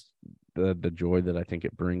 It's just the joy that I think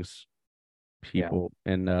it brings Yeah. people,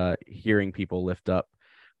 and hearing people lift up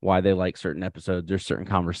why they like certain episodes. There's certain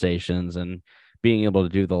conversations, and being able to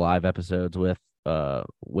do the live episodes with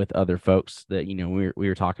other folks that we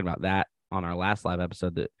were talking about that on our last live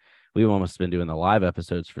episode, that we've almost been doing the live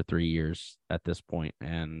episodes for 3 years at this point.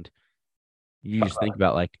 And you just think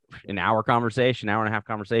about like an hour conversation, hour and a half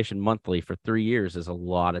conversation monthly for 3 years is a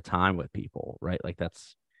lot of time with people, right? Like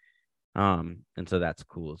that's and so that's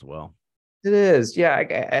cool as well. It is. Yeah,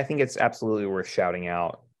 I think it's absolutely worth shouting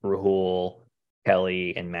out Rahul,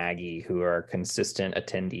 Kelly, and Maggie, who are consistent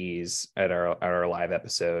attendees at our live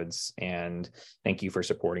episodes. And thank you for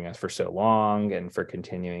supporting us for so long and for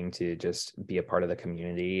continuing to just be a part of the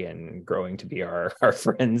community and growing to be our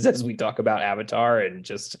friends as we talk about Avatar and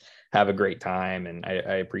just have a great time. And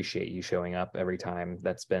I appreciate you showing up every time.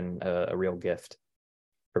 That's been a real gift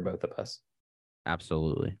for both of us.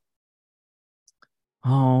 Absolutely.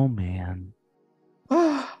 Oh man.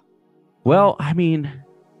 um, Well, I mean,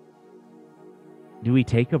 do we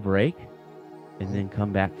take a break and then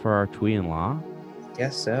come back for our twee and law?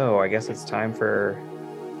 Guess so. I guess it's time for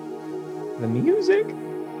the music.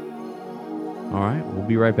 All right, we'll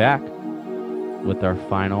be right back with our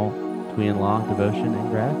final twee and law devotion and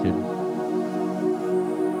gratitude.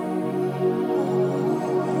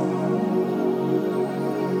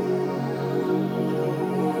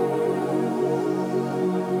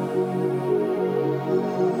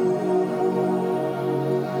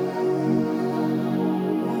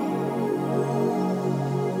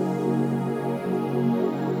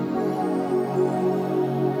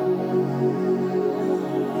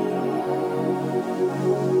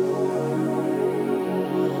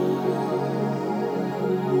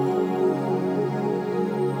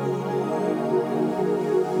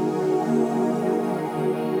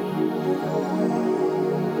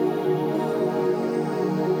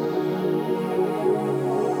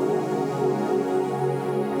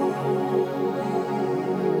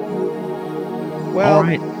 All Well,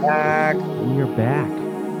 right, back. we are back.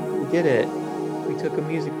 We did it. We took a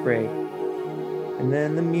music break. And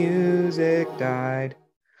then the music died.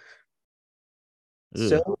 Ugh.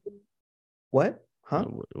 So, what? Huh?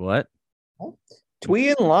 What? Huh? Twee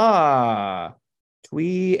and Law.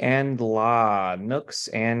 Twee and Law. Nooks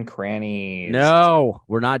and crannies. No,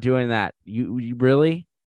 we're not doing that. You really?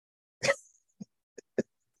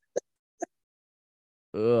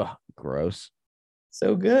 Ugh, gross.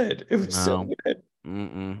 So good. It was so No. good.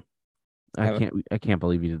 Mm-mm. I I, can't. I can't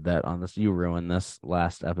believe you did that on this. You ruined this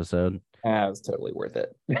last episode. it was totally worth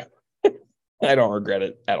it. I don't regret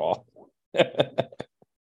it at all.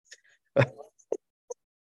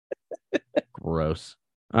 Gross.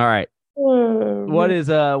 All right. Oh, What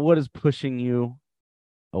is pushing you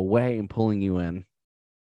away and pulling you in?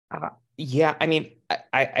 yeah, I mean,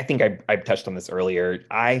 I think I touched on this earlier.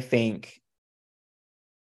 I think,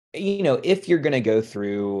 if you're going to go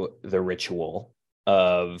through the ritual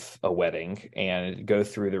of a wedding and go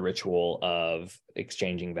through the ritual of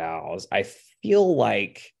exchanging vows, I feel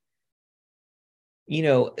like,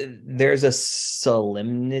 there's a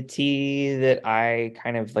solemnity that I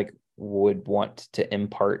kind of like would want to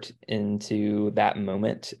impart into that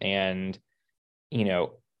moment. And, you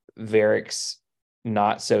know, Varric's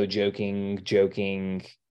not so joking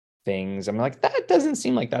things. I'm like, that doesn't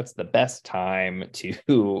seem like that's the best time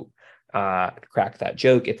to crack that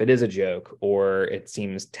joke if it is a joke, or it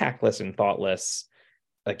seems tactless and thoughtless.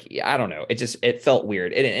 Like, yeah, I don't know. It felt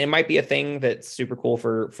weird. It might be a thing that's super cool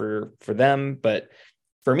for them, but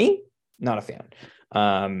for me, not a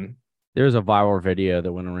fan. There was a viral video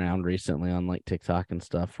that went around recently on like TikTok and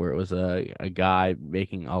stuff where it was a guy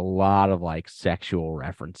making a lot of like sexual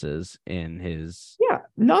references Yeah,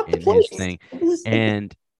 not the in his place. thing.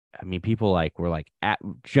 And I mean, people like were like at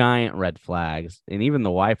giant red flags. And even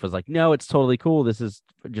the wife was like, no, it's totally cool. This is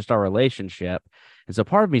just our relationship. And so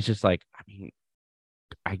part of me is just like, I mean,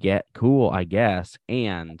 I get cool, I guess.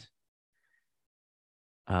 And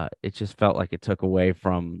it just felt like it took away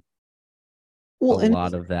from a Well, and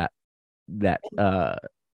lot of that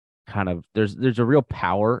kind of there's a real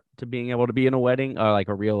power to being able to be in a wedding, or like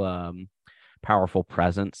a real powerful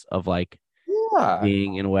presence of like yeah,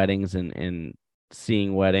 being in weddings and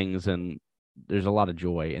seeing weddings, and there's a lot of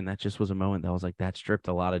joy, and that just was a moment that was like that stripped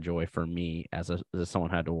a lot of joy for me as someone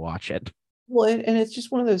who had to watch it. Well, and it's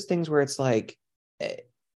just one of those things where it's like,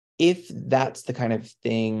 if that's the kind of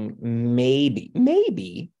thing,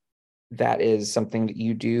 maybe that is something that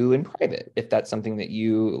you do in private. If that's something that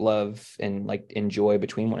you love and like enjoy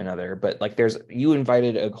between one another, but like you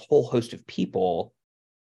invited a whole host of people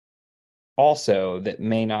also that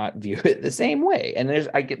may not view it the same way. And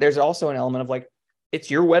there's also an element of like, it's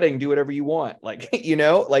your wedding, do whatever you want. Like,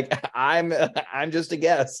 like I'm just a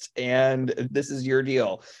guest and this is your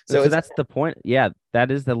deal. So So it's that's the point. Yeah, that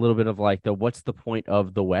is the little bit of like the what's the point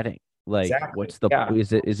of the wedding? Like, exactly, what's the yeah.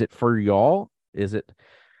 is it for y'all? Is it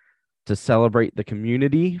to celebrate the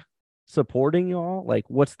community supporting y'all? Like,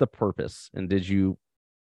 what's the purpose? And did you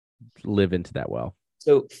live into that well?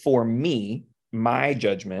 So for me, my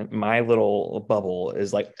judgment, my little bubble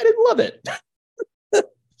is like, I didn't love it.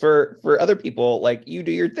 For other people, like you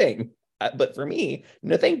do your thing. But for me,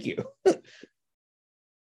 no, thank you.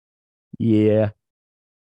 Yeah.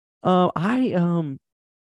 I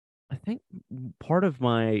think part of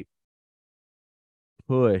my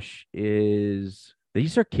push is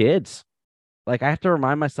these are kids. Like I have to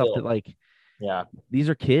remind myself that Still, like yeah. these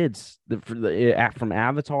are kids from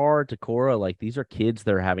Avatar to Korra. Like these are kids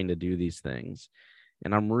that are having to do these things,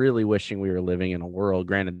 and I'm really wishing we were living in a world.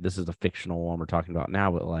 Granted, this is a fictional one we're talking about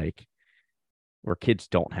now, but like where kids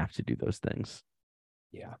don't have to do those things.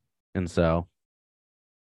 Yeah. And so,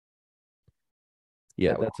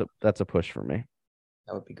 yeah, That would that's a push for me.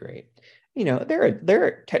 that would be great.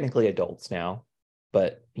 They're technically adults now,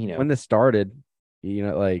 but When this started,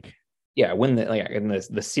 like yeah, when like in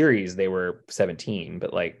the series they were 17,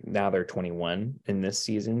 but like now they're 21 in this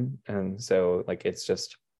season. And so like it's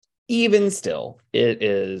just even still,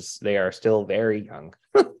 they are still very young.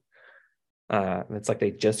 It's like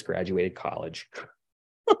they just graduated college.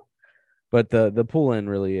 but the pull in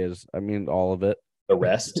really is, I mean, all of it. The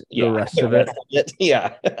rest, The yeah, rest the of it. rest of it,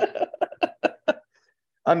 yeah.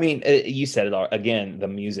 I mean, you said it all again. The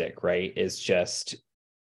music, right, is just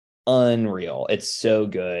unreal. It's so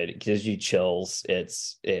good. It gives you chills.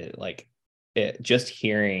 Like it just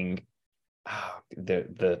hearing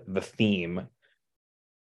the theme.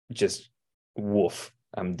 Just woof.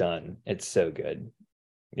 I'm done. It's so good.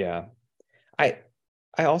 Yeah. I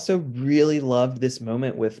I also really loved this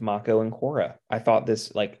moment with Mako and Korra. I thought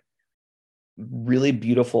this like really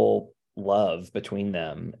beautiful love between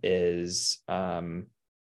them is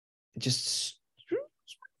just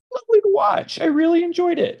lovely to watch. I really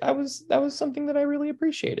enjoyed it. That was something that I really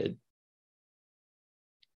appreciated.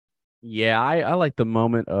 Yeah, I like the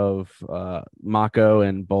moment of Mako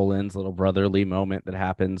and Bolin's little brotherly moment that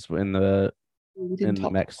happens We didn't in the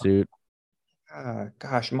talk. mech suit.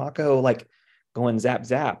 Gosh, Mako like going zap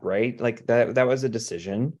zap, right? Like that was a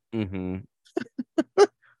decision. Hmm.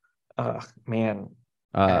 Man.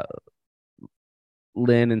 Uh,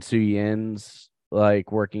 Lin and Su Yin's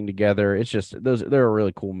like working together. It's just those there are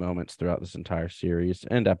really cool moments throughout this entire series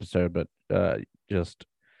and episode, but just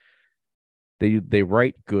they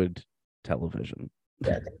write good television.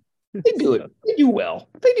 Yeah, they do it. They do well.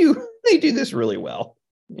 They do this really well.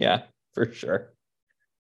 Yeah, for sure.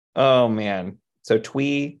 Oh man. So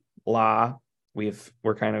Twee, La,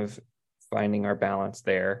 we're kind of finding our balance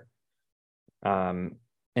there. Um,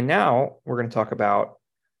 and now we're going to talk about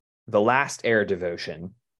the last air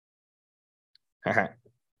devotion.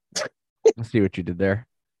 Let's see what you did there.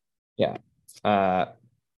 Yeah. Uh,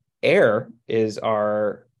 air is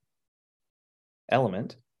our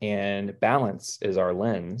element and balance is our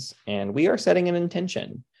lens. And we are setting an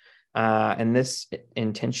intention. And this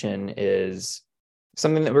intention is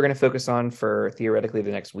something that we're going to focus on for theoretically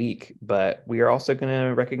the next week. But we are also going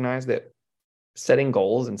to recognize that setting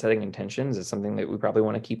goals and setting intentions is something that we probably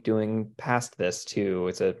want to keep doing past this too.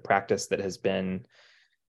 It's a practice that has been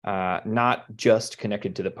not just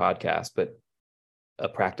connected to the podcast, but a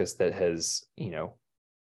practice that has,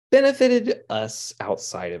 benefited us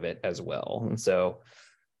outside of it as well. And so,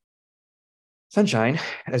 Sunshine,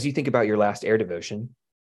 as you think about your last air devotion,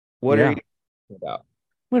 what are Yeah, you thinking about?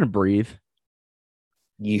 I'm gonna breathe.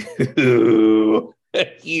 You, I'm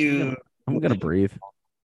you. gonna I'm gonna breathe.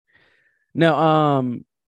 No,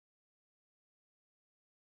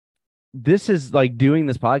 this is like doing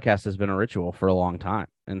this podcast has been a ritual for a long time.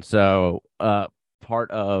 And so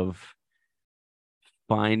part of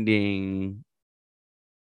finding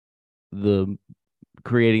the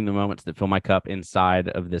creating the moments that fill my cup inside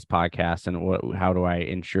of this podcast and how do I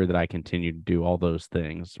ensure that I continue to do all those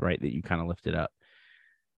things, right, that you kind of lifted up.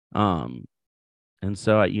 Um and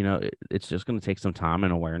so it's just going to take some time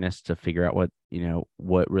and awareness to figure out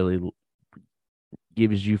what really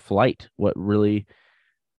gives you flight, what really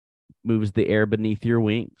moves the air beneath your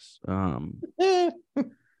wings.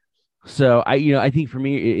 So I think for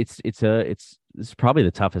me, it's probably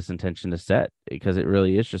the toughest intention to set because it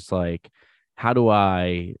really is just like, how do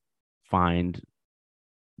I find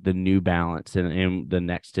the new balance in the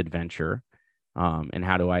next adventure? And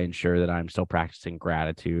how do I ensure that I'm still practicing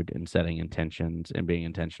gratitude and setting intentions and being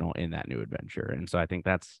intentional in that new adventure? And so I think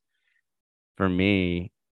that's for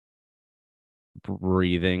me,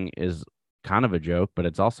 breathing is kind of a joke, but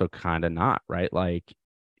it's also kind of not, right? Like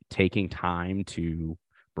taking time to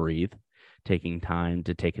breathe, taking time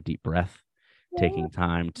to take a deep breath, taking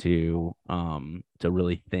time to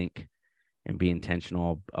really think and be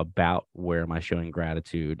intentional about where am I showing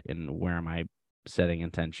gratitude and where am I setting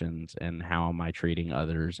intentions and how am I treating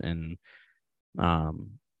others. And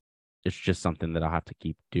um it's just something that I'll have to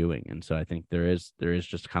keep doing. And so I think there is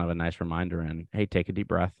just kind of a nice reminder and hey, take a deep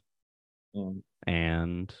breath Mm,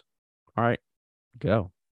 and all right,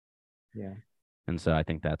 go. yeah. And so I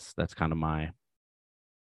think that's kind of my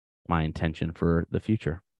intention for the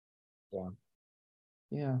future. Yeah.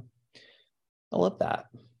 Yeah. I love that.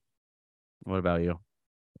 What about you?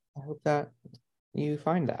 I hope that you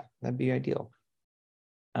find that. That'd be ideal.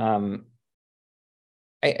 Um,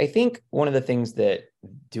 I think one of the things that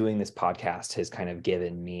doing this podcast has kind of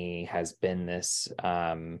given me has been this,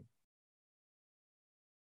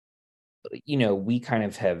 we kind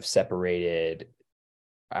of have separated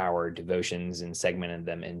our devotions and segmented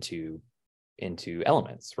them into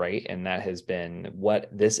elements, right? And that has been what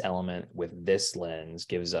this element with this lens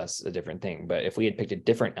gives us a different thing. But if we had picked a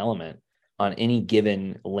different element on any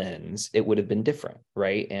given lens, it would have been different,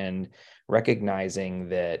 right? And recognizing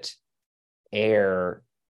that air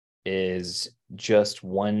is just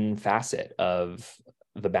one facet of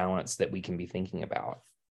the balance that we can be thinking about.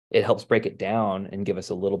 It helps break it down and give us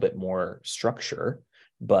a little bit more structure,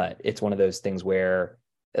 but it's one of those things where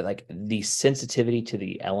like the sensitivity to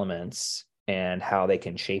the elements and how they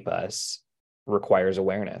can shape us requires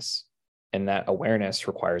awareness, and that awareness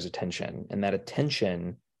requires attention, and that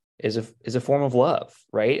attention is a form of love,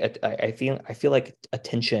 right? I feel like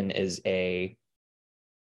attention is a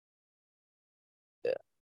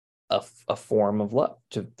form of love,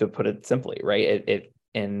 to put it simply, right?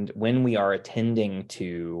 And when we are attending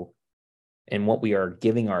to, and what we are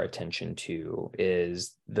giving our attention to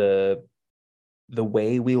is the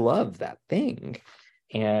way we love that thing.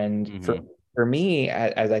 And for Mm-hmm. for me,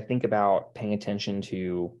 as I think about paying attention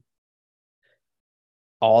to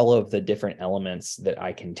all of the different elements that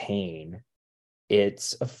I contain,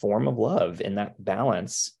 it's a form of love, and that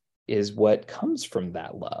balance is what comes from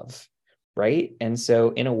that love, right? And so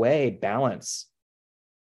in a way, balance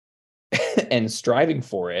and striving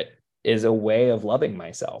for it is a way of loving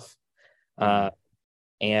myself. Mm-hmm.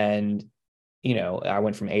 And I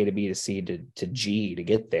went from A to B to C to G to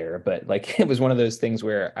get there, but like it was one of those things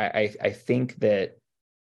where I think that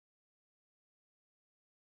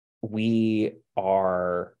we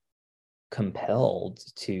are compelled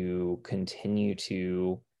to continue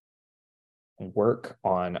to work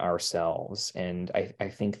on ourselves. And I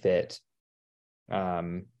think that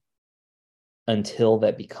um, until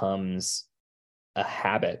that becomes a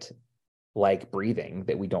habit, like breathing,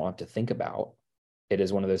 that we don't have to think about, it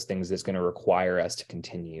is one of those things that's going to require us to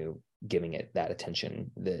continue giving it that attention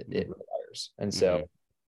that it requires. And Mm-hmm. so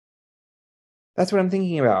that's what I'm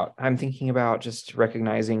thinking about. I'm thinking about just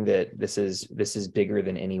recognizing that this is bigger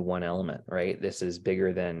than any one element, right? This is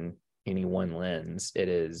bigger than any one lens. It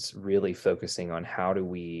is really focusing on how do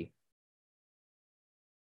we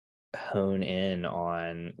hone in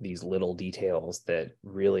on these little details that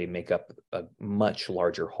really make up a much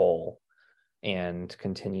larger whole, and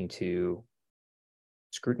continue to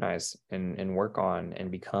scrutinize and work on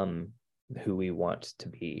and become who we want to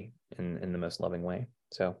be in the most loving way.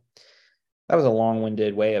 So that was a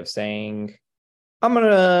long-winded way of saying I'm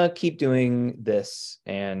gonna keep doing this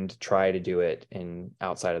and try to do it in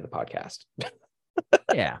outside of the podcast.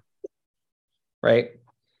 Yeah. Right?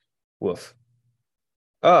 Woof.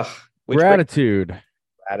 Ugh. Which brings Gratitude.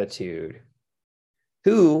 gratitude.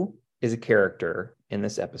 Who is a character in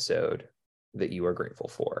this episode that you are grateful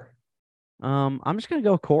for? I'm just gonna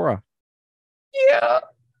go Cora. Yeah.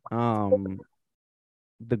 Um,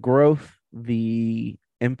 the growth, the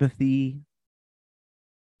empathy,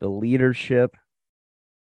 the leadership.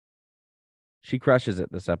 She crushes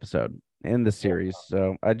it this episode in the series.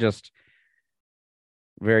 So I just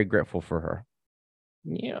very grateful for her.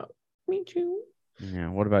 Yeah. Me too. Yeah.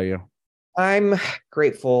 What about you? I'm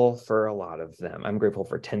grateful for a lot of them. I'm grateful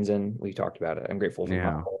for Tenzin. We talked about it. I'm grateful for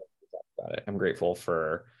Yeah. Mako. We talked about it. I'm grateful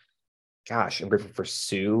for, gosh, I'm grateful for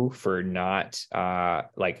Sue for not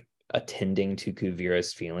like attending to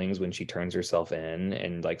Kuvira's feelings when she turns herself in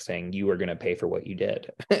and like saying, you are going to pay for what you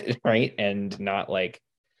did. Right. And not like,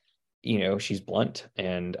 she's blunt.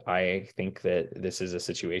 And I think that this is a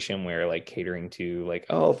situation where like catering to like,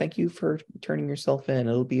 oh, thank you for turning yourself in,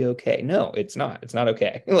 it'll be okay. No, it's not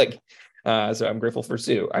okay. Like, so I'm grateful for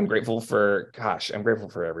Sue. I'm grateful for, I'm grateful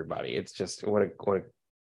for everybody. It's just what a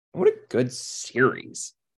good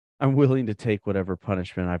series. I'm willing to take whatever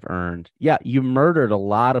punishment I've earned. Yeah, you murdered a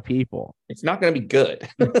lot of people. It's not going to be good.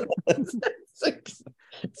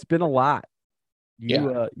 It's been a lot.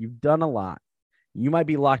 Yeah. You've done a lot. You might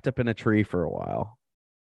be locked up in a tree for a while.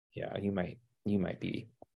 Yeah, you might be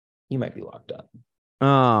locked up.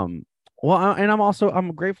 Well, and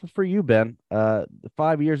I'm grateful for you, Ben. The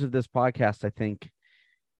 5 years of this podcast, I think,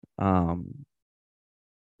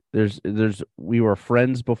 we were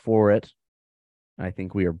friends before it. I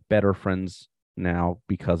think we are better friends now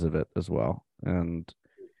because of it as well. And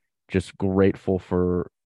just grateful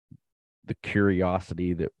for the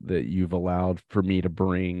curiosity that you've allowed for me to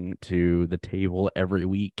bring to the table every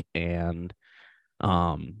week. And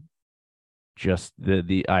just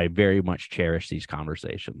the I very much cherish these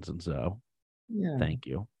conversations. And so thank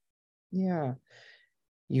you. Yeah.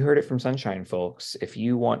 You heard it from Sunshine, folks. If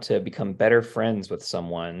you want to become better friends with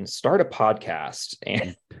someone, start a podcast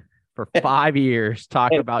and for 5 years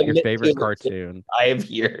talk about your favorite cartoon. 5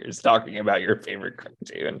 years talking about your favorite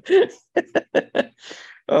cartoon.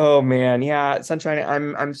 Oh man, yeah, Sunshine,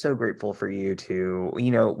 I'm so grateful for you too.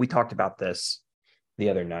 We talked about this the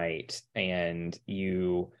other night and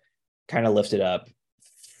you kind of lifted up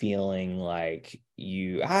feeling like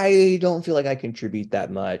I don't feel like I contribute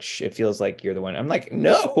that much. It feels like you're the one. I'm like,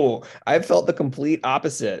 no, I felt the complete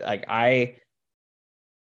opposite. Like I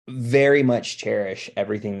very much cherish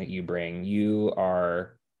everything that you bring. You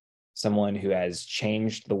are someone who has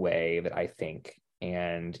changed the way that I think,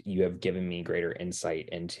 and you have given me greater insight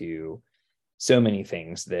into so many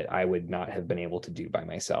things that I would not have been able to do by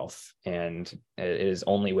myself. And it is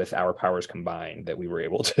only with our powers combined that we were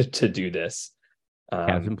able to do this.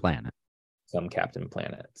 Captain Planet. Some Captain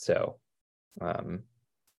Planet. So,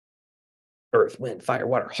 Earth, Wind, Fire,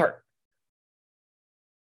 Water, Heart.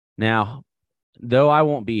 Now, though I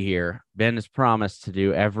won't be here, Ben has promised to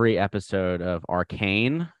do every episode of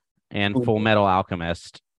Arcane and Full Metal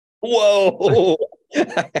Alchemist. Whoa!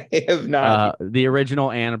 I have not. The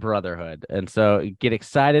original and Brotherhood. And so get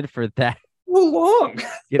excited for that. So long.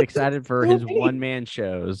 Get excited for his one-man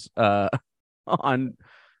shows on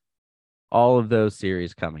all of those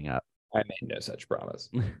series coming up. I made no such promise,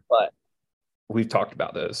 but we've talked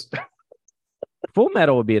about those. Full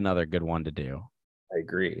Metal would be another good one to do. I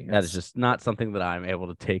agree. That is just not something that I'm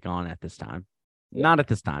able to take on at this time. Yeah. Not at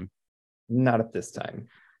this time. Not at this time.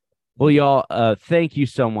 Well, y'all, thank you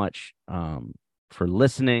so much for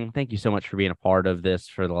listening. Thank you so much for being a part of this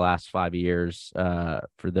for the last 5 years.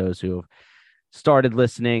 For those who have started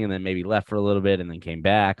listening and then maybe left for a little bit and then came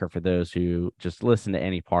back, or for those who just listen to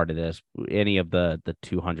any part of this, any of the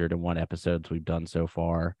 201 episodes we've done so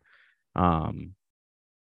far.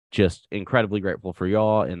 Just incredibly grateful for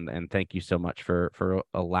y'all, and thank you so much for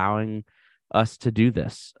allowing us to do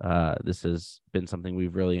this. This has been something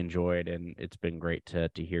we've really enjoyed, and it's been great to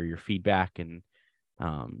hear your feedback and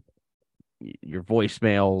your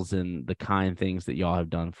voicemails and the kind things that y'all have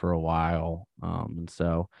done for a while. And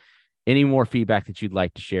so any more feedback that you'd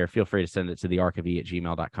like to share, feel free to send it to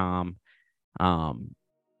thearchive@gmail.com.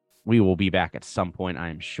 We will be back at some point, I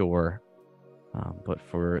am sure. But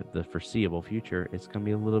for the foreseeable future, it's going to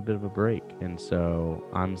be a little bit of a break. And so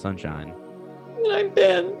I'm Sunshine. And I'm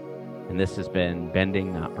Ben. And this has been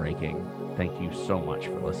Bending, Not Breaking. Thank you so much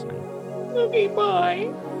for listening. Okay,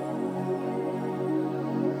 bye.